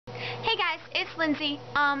Hey guys, it's Lindsay.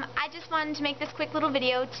 I just wanted to make this quick little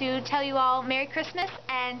video to tell you all Merry Christmas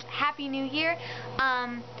and Happy New Year.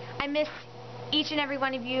 I miss each and every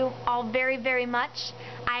one of you all very, very much.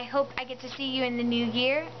 I hope I get to see you in the new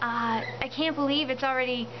year. I can't believe it's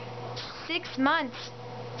already 6 months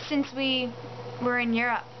since we were in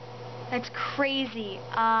Europe. That's crazy.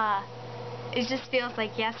 It just feels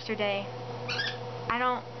like yesterday. I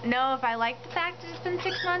don't know if I like the fact that it's been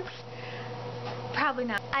 6 months. Probably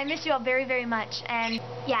not. I miss you all very, very much, and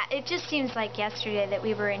yeah, it just seems like yesterday that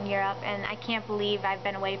we were in Europe, and I can't believe I've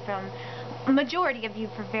been away from a majority of you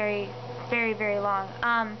for very, very, very long.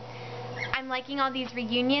 I'm liking all these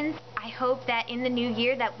reunions. I hope that in the new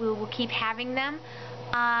year that we will keep having them.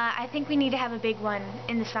 I think we need to have a big one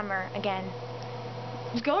in the summer again.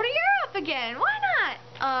 Go to Europe again, why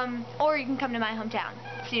not? Or you can come to my hometown,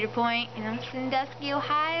 Cedar Point, you know, Sandusky,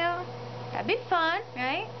 Ohio. That'd be fun,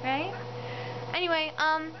 right? Anyway,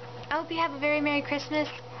 I hope you have a very Merry Christmas,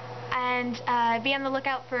 and be on the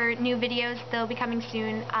lookout for new videos. They'll be coming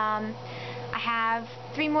soon. I have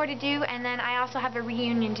 3 more to do, and then I also have a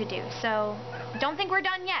reunion to do. So don't think we're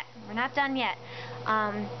done yet. We're not done yet.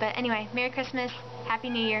 But anyway, Merry Christmas, Happy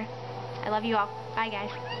New Year. I love you all. Bye,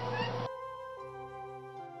 guys.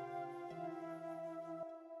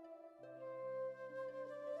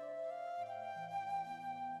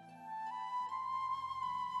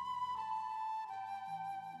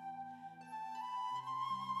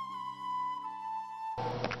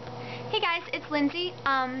 Hey guys, it's Lindsay.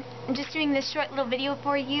 I'm just doing this short little video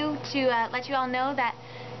for you to let you all know that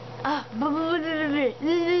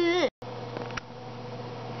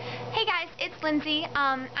Hey guys, it's Lindsay.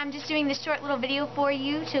 I'm just doing this short little video for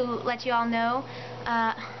you to let you all know.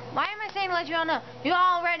 Why am I saying let you all know? You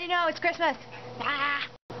already know it's Christmas. Alright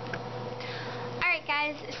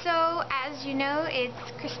guys, so as you know,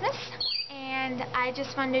 it's Christmas, and I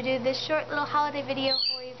just wanted to do this short little holiday video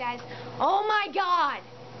for you guys. Oh my god!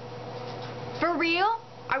 For real?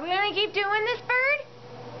 Are we gonna keep doing this, bird?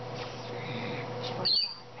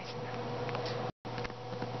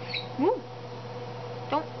 Woo.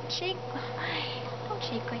 Don't shake. Don't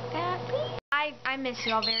shake like that, please. I miss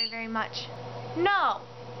you all very, very much. No.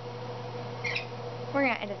 We're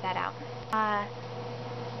gonna edit that out.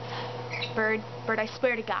 Bird, I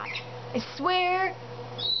swear to God. I swear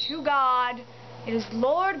to God. It is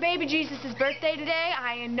Lord Baby Jesus' birthday today.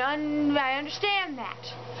 I understand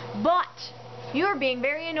that. But you're being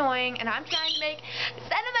very annoying, and I'm trying to make a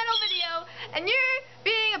sentimental video, and you're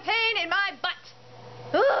being a pain in my butt.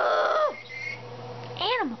 Ugh!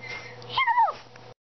 Animals.